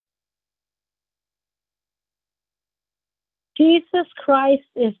Jesus Christ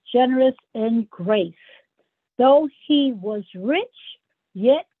is generous in grace. Though he was rich,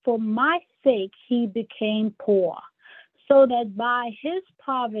 yet for my sake he became poor, so that by his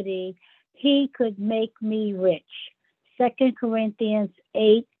poverty he could make me rich. 2 Corinthians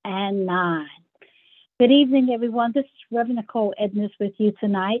 8 and 9. Good evening, everyone. This is Reverend Nichole Edness with you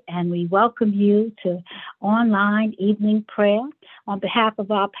tonight, and we welcome you to online evening prayer on behalf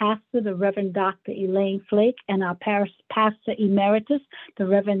of our pastor, the Reverend Dr. Elaine Flake, and our parish pastor emeritus, the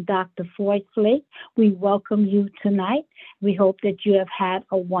Reverend Dr. Floyd Flake. We welcome you tonight. We hope that you have had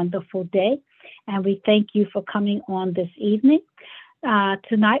a wonderful day, and we thank you for coming on this evening.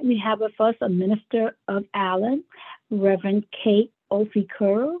 Tonight we have with us a minister of Allen, Reverend Kate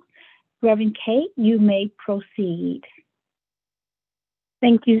Ofikuru. Reverend Kate, you may proceed.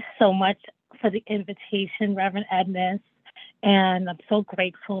 Thank you so much for the invitation, Reverend Edness. And I'm so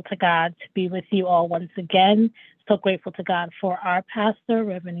grateful to God to be with you all once again. So grateful to God for our pastor,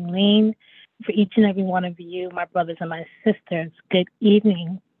 Reverend Elaine, for each and every one of you, my brothers and my sisters. Good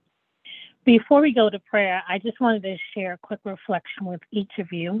evening. Before we go to prayer, I just wanted to share a quick reflection with each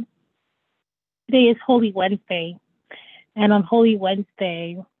of you. Today is Holy Wednesday. And on Holy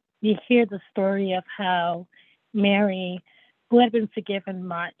Wednesday, you hear the story of how Mary, who had been forgiven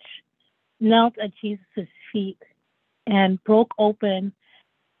much, knelt at Jesus' feet and broke open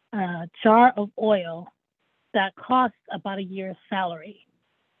a jar of oil that cost about a year's salary.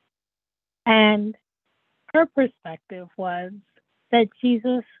 And her perspective was that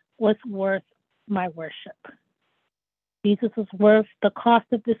Jesus was worth my worship. Jesus was worth the cost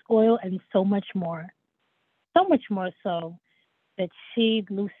of this oil and so much more so that she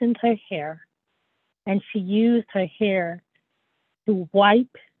loosened her hair and she used her hair to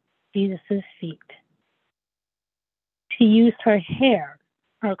wipe Jesus' feet. She used her hair,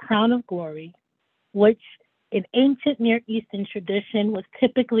 her crown of glory, which in ancient Near Eastern tradition was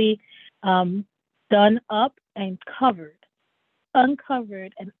typically done up and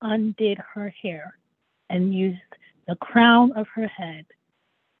uncovered and undid her hair and used the crown of her head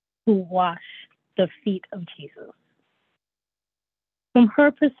to wash the feet of Jesus. From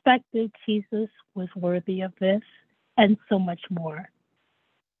her perspective, Jesus was worthy of this and so much more.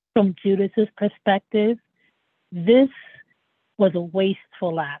 From Judas's perspective, this was a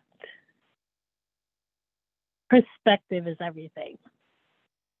wasteful act. Perspective is everything.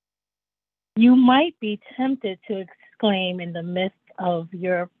 You might be tempted to exclaim in the midst of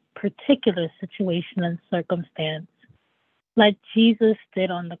your particular situation and circumstance, like Jesus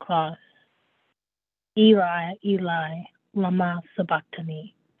did on the cross, Eli, Eli, lama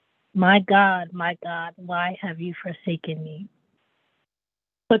sabachthani. My God, why have you forsaken me?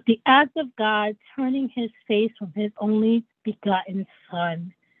 But the act of God turning his face from his only begotten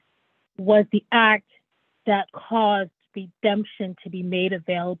Son was the act that caused redemption to be made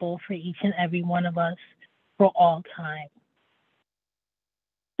available for each and every one of us for all time.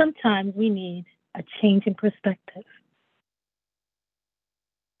 Sometimes we need a change in perspective.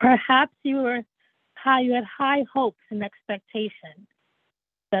 Perhaps you had high hopes and expectations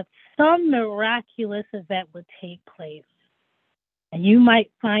that some miraculous event would take place. And you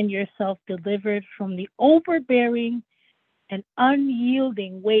might find yourself delivered from the overbearing and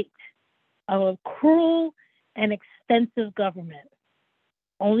unyielding weight of a cruel and extensive government,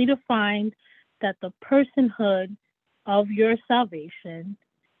 only to find that the personhood of your salvation,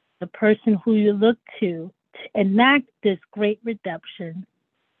 the person who you look to enact this great redemption,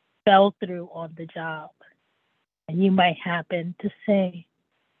 fell through on the job. And you might happen to say,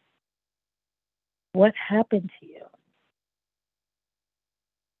 what happened to you?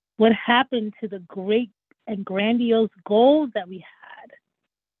 What happened to the great and grandiose goals that we had?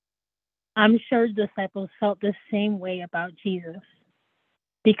 I'm sure disciples felt the same way about Jesus,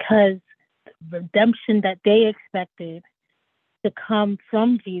 because the redemption that they expected to come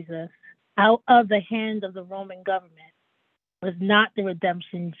from Jesus out of the hands of the Roman government was not the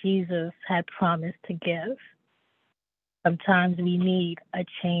redemption Jesus had promised to give. Sometimes we need a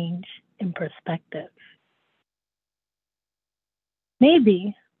change in perspective.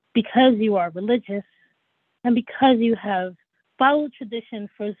 Maybe because you are religious and because you have followed tradition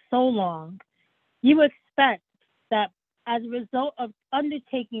for so long, you expect that as a result of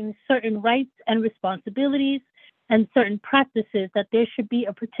undertaking certain rights and responsibilities and certain practices, that there should be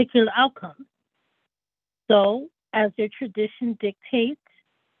a particular outcome. So, as your tradition dictates,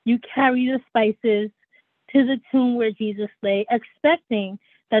 you carry the spices to the tomb where Jesus lay, expecting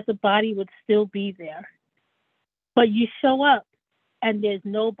that the body would still be there. But you show up and there's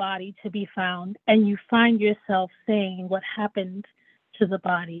no body to be found, and you find yourself saying, what happened to the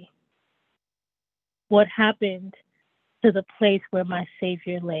body? What happened to the place where my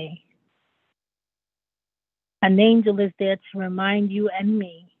Savior lay. An angel is there to remind you and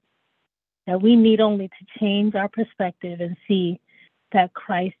me that we need only to change our perspective and see that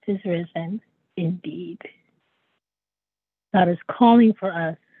Christ is risen indeed. God is calling for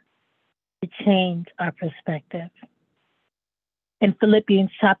us to change our perspective. In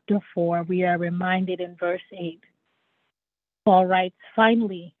Philippians chapter 4, we are reminded in verse 8, Paul writes,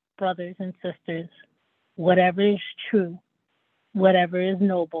 "Finally, brothers and sisters, whatever is true, whatever is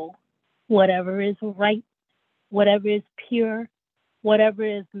noble, whatever is right, whatever is pure, whatever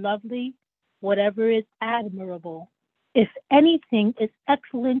is lovely, whatever is admirable, if anything is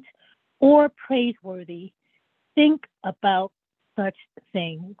excellent or praiseworthy, think about such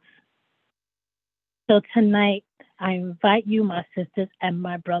things." So tonight, I invite you, my sisters and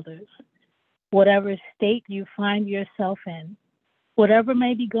my brothers, whatever state you find yourself in, whatever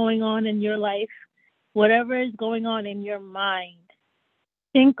may be going on in your life, whatever is going on in your mind,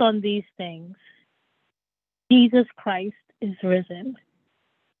 think on these things. Jesus Christ is risen.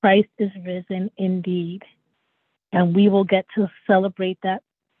 Christ is risen indeed. And we will get to celebrate that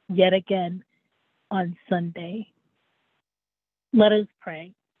yet again on Sunday. Let us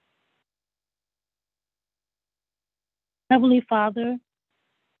pray. Heavenly Father,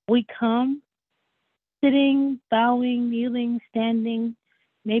 we come sitting, bowing, kneeling, standing,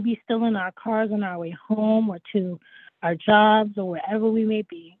 maybe still in our cars on our way home or to our jobs or wherever we may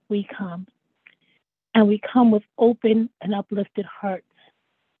be. We come. And we come with open and uplifted hearts,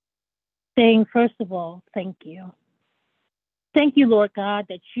 saying, first of all, thank you. Thank you, Lord God,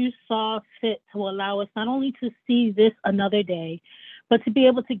 that you saw fit to allow us not only to see this another day, but to be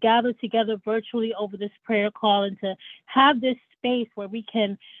able to gather together virtually over this prayer call and to have this space where we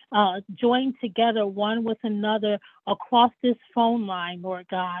can join together one with another across this phone line, Lord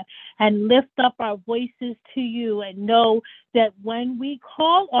God, and lift up our voices to you and know that when we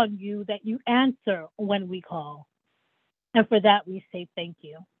call on you, that you answer when we call. And for that, we say thank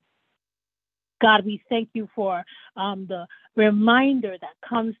you. God, we thank you for the reminder that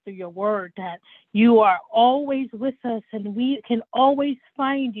comes through your word that you are always with us and we can always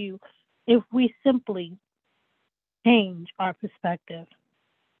find you if we simply change our perspective.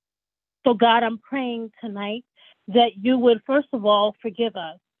 So God, I'm praying tonight that you would, first of all, forgive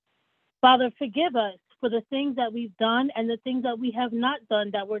us. Father, forgive us for the things that we've done and the things that we have not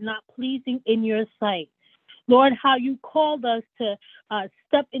done that were not pleasing in your sight. Lord, how you called us to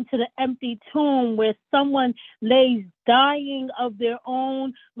step into the empty tomb where someone lays dying of their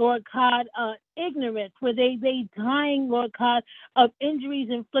own, Lord God, ignorance, where they dying, Lord God, of injuries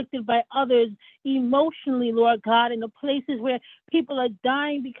inflicted by others emotionally, Lord God, in the places where people are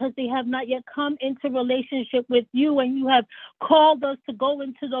dying because they have not yet come into relationship with you, and you have called us to go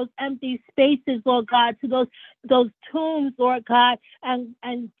into those empty spaces, Lord God, to those tombs, Lord God, and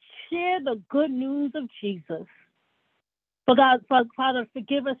share the good news of Jesus. Father,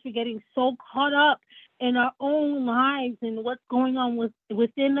 forgive us for getting so caught up in our own lives and what's going on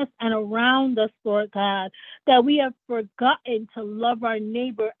within us and around us, Lord God, that we have forgotten to love our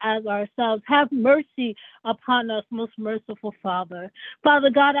neighbor as ourselves. Have mercy upon us, most merciful Father. Father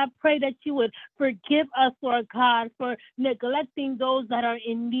God, I pray that you would forgive us, Lord God, for neglecting those that are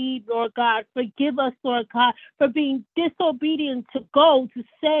in need, Lord God. Forgive us, Lord God, for being disobedient to go, to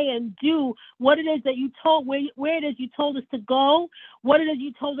say and do what it is that you told, where it is you told us to go, what it is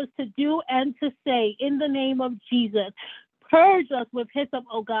you told us to do and to say, in the name of Jesus. Purge us with hyssop,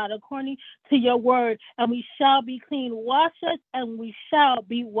 O God, according to your word, and we shall be clean. Wash us, and we shall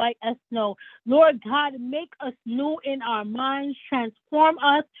be white as snow. Lord God, make us new in our minds. Transform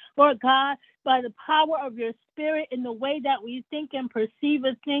us, Lord God, by the power of your spirit in the way that we think and perceive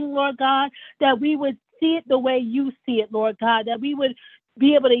a thing, Lord God, that we would see it the way you see it, Lord God, that we would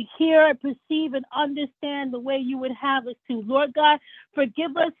be able to hear, perceive, and understand the way you would have us to. Lord God,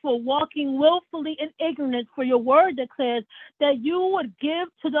 forgive us for walking willfully in ignorance, for your word declares that you would give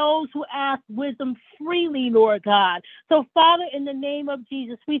to those who ask wisdom freely, Lord God. So, Father, in the name of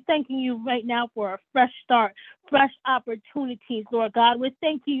Jesus, we're thanking you right now for a fresh start, fresh opportunities, Lord God. We're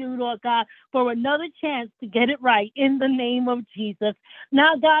thanking you, Lord God, for another chance to get it right in the name of Jesus.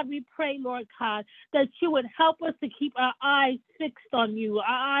 Now, God, we pray, Lord God, that you would help us to keep our eyes fixed on you, our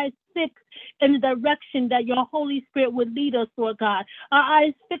eyes fixed in the direction that your Holy Spirit would lead us, Lord God. Our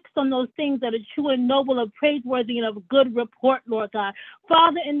eyes fixed on those things that are true and noble and praiseworthy and of good report, Lord God.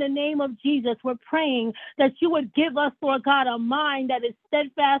 Father, in the name of Jesus, we're praying that you would give us, Lord God, a mind that is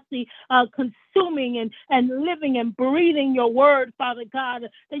steadfastly consuming and living and breathing your word, Father God,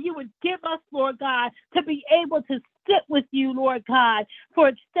 that you would give us, Lord God, to be able to sit with you, Lord God, for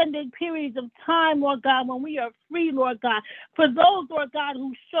extended periods of time, Lord God, when we are free, Lord God. For those, Lord God,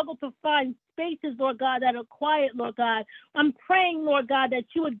 who struggle to find spaces, Lord God, that are quiet, Lord God, I'm praying, Lord God, that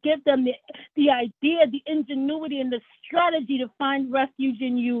you would give them the idea, the ingenuity, and the strategy to find refuge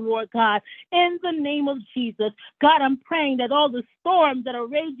in you, Lord God, in the name of Jesus. God, I'm praying that all the storms that are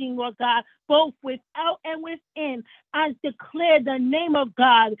raging, Lord God, both without and within, I declare the name of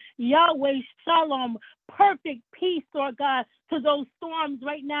God, Yahweh Shalom, perfect peace, Lord God, to those storms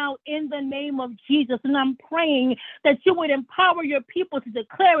right now in the name of Jesus. And I'm praying that you would empower your people to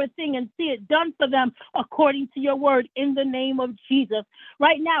declare a thing and see it done for them according to your word in the name of Jesus.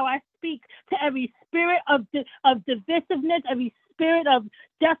 Right now, I speak to every spirit of divisiveness, every spirit of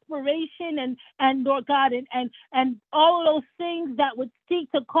desperation and Lord God, and all of those things that would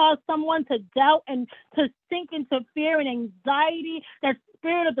seek to cause someone to doubt and to sink into fear and anxiety, that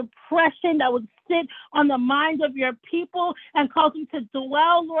spirit of depression that would sit on the minds of your people and cause them to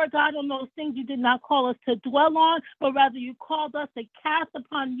dwell, Lord God, on those things you did not call us to dwell on, but rather you called us to cast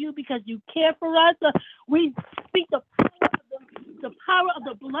upon you because you care for us. We speak the power of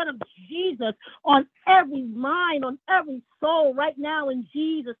the blood of Jesus on every mind, on every soul right now in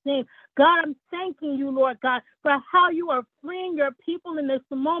Jesus' name. God, I'm thanking you, Lord God, for how you are freeing your people in this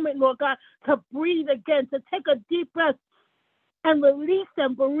moment, Lord God, to breathe again, to take a deep breath and release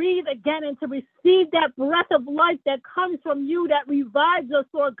and breathe again and to receive that breath of life that comes from you that revives us,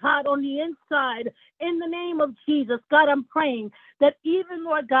 Lord God, on the inside. In the name of Jesus, God, I'm praying that even,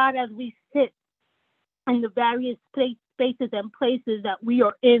 Lord God, as we sit in the various spaces and places that we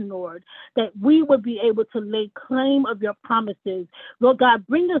are in, Lord, that we would be able to lay claim of your promises. Lord God,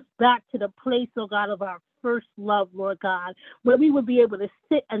 bring us back to the place, Lord God, of our first love, Lord God, where we would be able to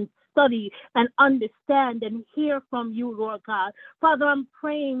sit and study and understand and hear from you, Lord God. Father, I'm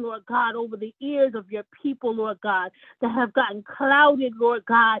praying, Lord God, over the ears of your people, Lord God, that have gotten clouded, Lord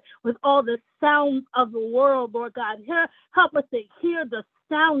God, with all the sounds of the world, Lord God. Help us to hear the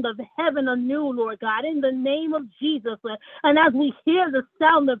sound of heaven anew, Lord God, in the name of Jesus. And as we hear the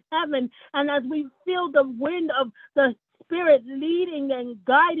sound of heaven and as we feel the wind of the Spirit leading and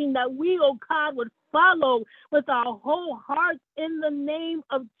guiding, that we, oh God, would follow with our whole hearts in the name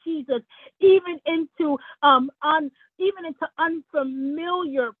of Jesus, even into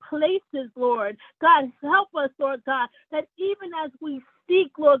unfamiliar places, Lord. God, help us, Lord God, that even as we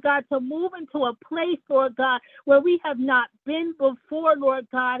seek, Lord God, to move into a place, Lord God, where we have not been before, Lord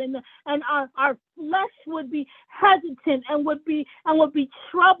God, and our flesh would be hesitant and would be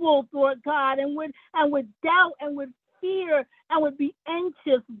troubled, Lord God, and would doubt and would fear and would be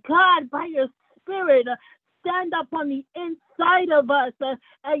anxious. God, by your Spirit, stand up on the inside of us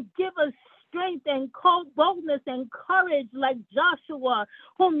and give us strength and boldness and courage like Joshua,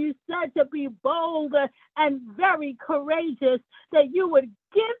 whom you said to be bold and very courageous, that you would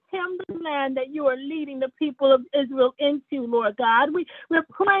give him the land that you are leading the people of Israel into, Lord God. We're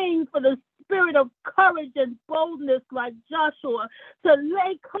praying for the spirit of courage and boldness like Joshua to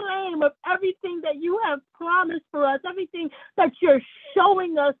lay claim of everything that you have promised for us, everything that you're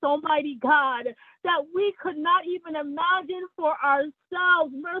showing us, Almighty God, that we could not even imagine for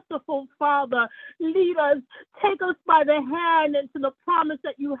ourselves. Merciful Father, lead us, take us by the hand into the promise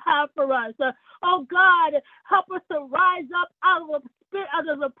that you have for us. Oh God, help us to rise up out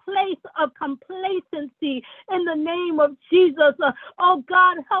of a place of complacency in the name of Jesus. Oh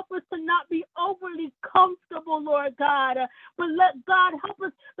God, help us to not be overly comfortable, Lord God, but let God help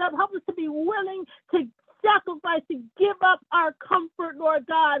us to be willing to sacrifice, to give up our comfort, Lord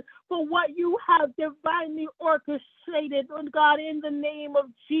God, for what you have divinely orchestrated, Lord God, in the name of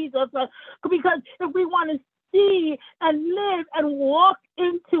Jesus. Because if we want to see and live and walk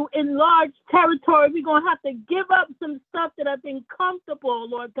into enlarged territory, we're going to have to give up some stuff that have been comfortable,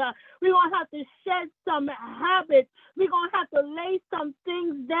 Lord God. We're going to have to shed some habits. We're going to have to lay some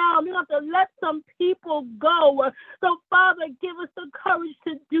things down. We're going to have to let some people go. So, Father, give us the courage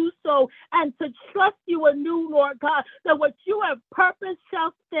to do so and to trust you anew, Lord God, that what you have purposed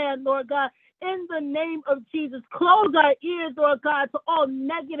shall stand, Lord God. In the name of Jesus, close our ears, Lord God, to all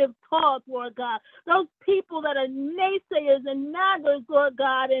negative thoughts, Lord God. Those people that are naysayers and naggers, Lord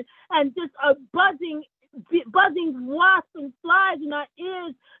God, and just are buzzing wasps and flies in our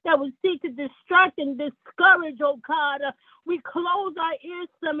ears that would seek to distract and discourage, oh God. We close our ears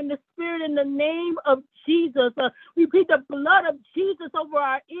to them in the spirit in the name of Jesus. We plead the blood of Jesus over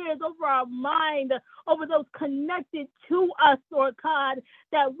our ears, over our mind, over those connected to us, Lord God,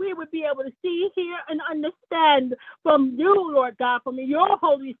 that we would be able to see, hear, and understand from you, Lord God, from your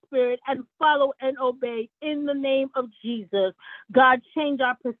Holy Spirit, and follow and obey in the name of Jesus. God, change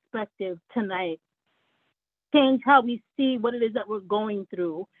our perspective tonight. Change how we see what it is that we're going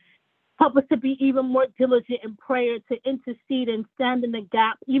through. Help us to be even more diligent in prayer, to intercede and stand in the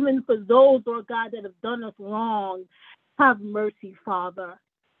gap, even for those, Lord God, that have done us wrong. Have mercy, Father.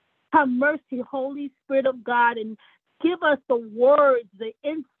 Have mercy, Holy Spirit of God, and give us the words, the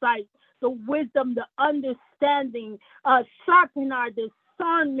insight, the wisdom, the understanding. Sharpen our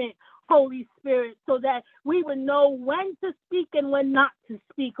discernment, Holy Spirit, so that we would know when to speak and when not to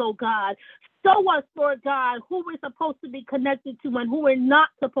speak, oh God. Show us, Lord God, who we're supposed to be connected to and who we're not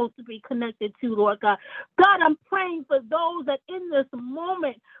supposed to be connected to, Lord God. God, I'm praying for those that in this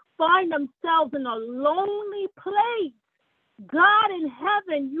moment find themselves in a lonely place. God in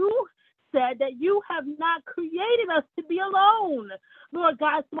heaven, you said that you have not created us to be alone, Lord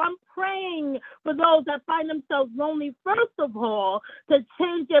God. So I'm praying for those that find themselves lonely, first of all, to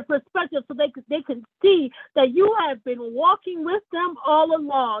change their perspective so they can see that you have been walking with them all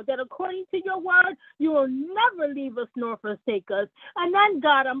along, that according to your word, you will never leave us nor forsake us. And then,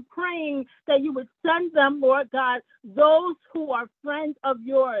 God, I'm praying that you would send them, Lord God, those who are friends of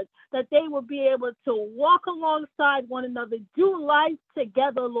yours, that they will be able to walk alongside one another, do life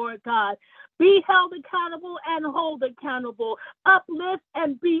together, Lord God. Be held accountable and hold accountable. Uplift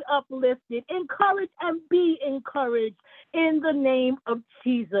and be uplifted. Encourage and be encouraged in the name of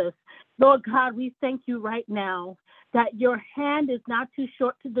Jesus. Lord God, we thank you right now that your hand is not too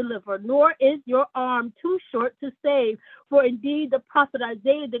short to deliver, nor is your arm too short to save. For indeed, the prophet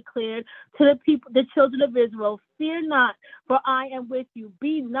Isaiah declared to the people, the children of Israel, fear not, for I am with you.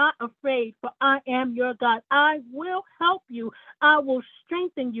 Be not afraid, for I am your God. I will help you. I will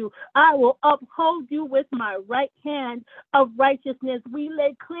strengthen you. I will uphold you with my right hand of righteousness. We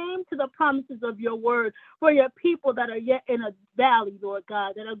lay claim to the promises of your word for your people that are yet in a valley, Lord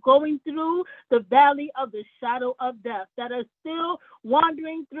God, that are going through the valley of the shadow of death, that are still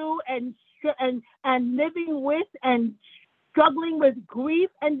wandering through and living with and struggling with grief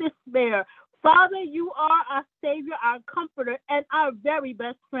and despair. Father, you are our Savior, our comforter, and our very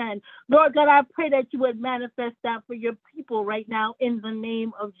best friend. Lord God, I pray that you would manifest that for your people right now in the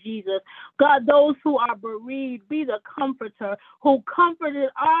name of Jesus. God, those who are bereaved, be the comforter who comforted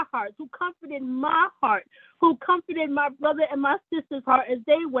our hearts, who comforted my heart, who comforted my brother and my sister's heart as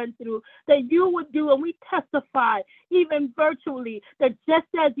they went through, that you would do, and we testify, even virtually, that just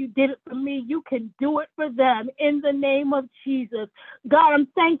as you did it for me, you can do it for them in the name of Jesus. God, I'm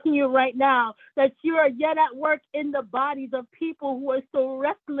thanking you right now that you are yet at work in the bodies of people who are still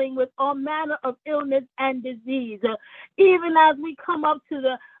wrestling with all manner of illness and disease. Even as we come up to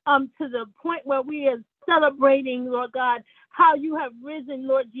the point where we are celebrating, Lord God, how you have risen,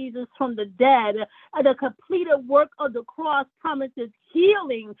 Lord Jesus, from the dead. And the completed work of the cross promises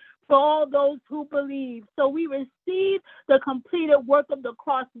healing for all those who believe. So we receive the completed work of the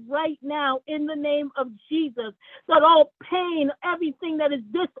cross right now in the name of Jesus. That all pain, everything that is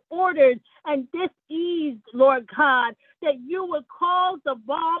disordered and diseased, Lord God, that you would cause the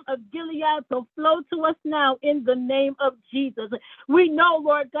balm of Gilead to flow to us now in the name of Jesus. We know,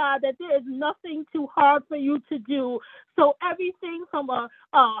 Lord God, that there is nothing too hard for you to do. So everything from a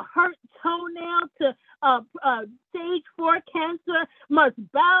hurt toenail to stage 4 cancer must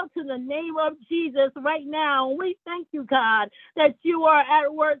bow to the name of Jesus right now. We thank you, God, that you are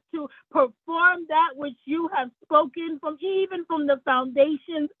at work to perform that which you have spoken even from the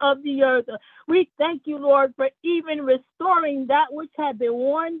foundations of the earth. We thank you, Lord, for even restoring that which had been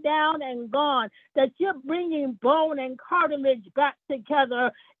worn down and gone, that you're bringing bone and cartilage back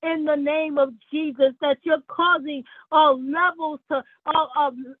together in the name of Jesus, that you're causing levels to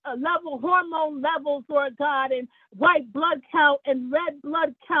level hormone levels, Lord God, and white blood count and red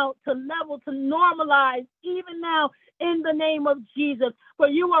blood count to level, to normalize even now in the name of Jesus. For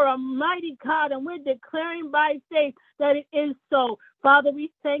you are a mighty God, and we're declaring by faith that it is so. Father,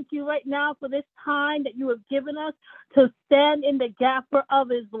 we thank you right now for this time that you have given us to stand in the gap for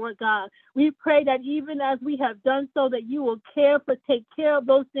others, Lord God. We pray that even as we have done so, that you will take care of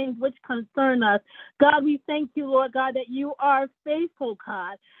those things which concern us. God, we thank you, Lord God, that you are faithful,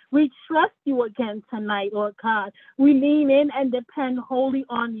 God. We trust you again tonight, Lord God. We lean in and depend wholly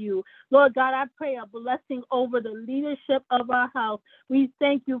on you. Lord God, I pray a blessing over the leadership of our house. We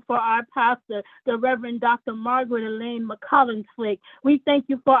thank you for our pastor, the Reverend Dr. Margaret Elaine McCollins Flake. We thank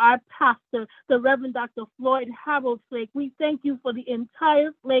you for our pastor, the Reverend Dr. Floyd Harold Flake. We thank you for the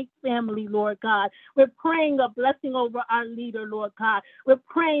entire Flake family, Lord God. We're praying a blessing over our leader, Lord God. We're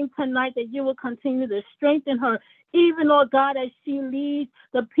praying tonight that you will continue to strengthen her, even, Lord God, as she leads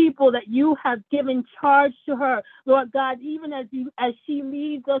the people that you have given charge to her, Lord God, even as she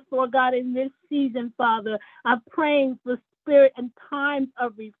leads us, Lord God, in this season, Father. I'm praying for Spirit and times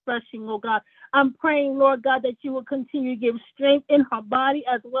of refreshing, oh God. I'm praying, Lord God, that you will continue to give strength in her body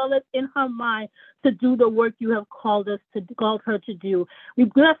as well as in her mind to do the work you have called her to do. We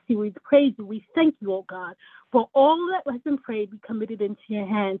bless you, we praise you, we thank you, oh God, for all that has been prayed. We committed into your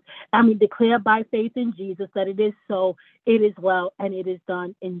hands, and we declare by faith in Jesus that it is so, it is well, and it is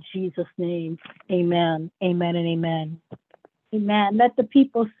done in Jesus' name. Amen, amen, and amen. Amen. Let the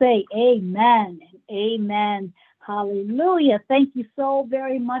people say amen and amen. Hallelujah. Thank you so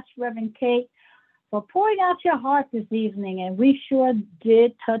very much, Reverend Kate, for pouring out your heart this evening. And we sure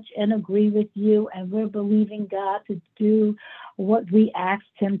did touch and agree with you. And we're believing God to do what we asked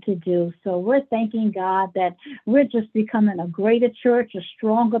him to do. So we're thanking God that we're just becoming a greater church, a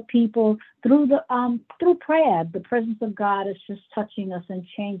stronger people through prayer. The presence of God is just touching us and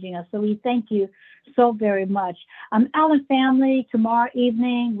changing us. So we thank you so very much. Allen family, tomorrow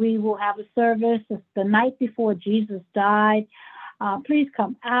evening we will have a service. It's the night before Jesus died. Please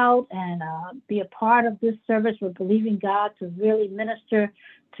come out and be a part of this service. We're believing God to really minister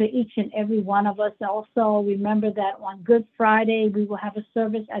to each and every one of us. Also, remember that on Good Friday, we will have a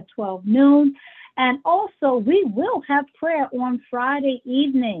service at 12 noon. And also, we will have prayer on Friday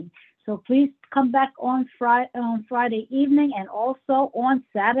evening. So please come back on Friday evening and also on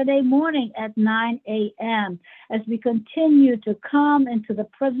Saturday morning at 9 a.m. As we continue to come into the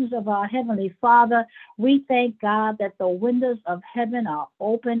presence of our Heavenly Father, we thank God that the windows of heaven are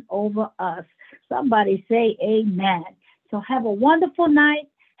open over us. Somebody say amen. So have a wonderful night.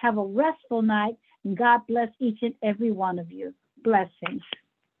 Have a restful night. And God bless each and every one of you. Blessings.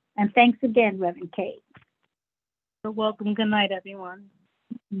 And thanks again, Reverend Kate. You're welcome. Good night, everyone.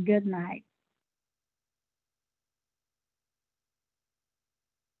 Good night.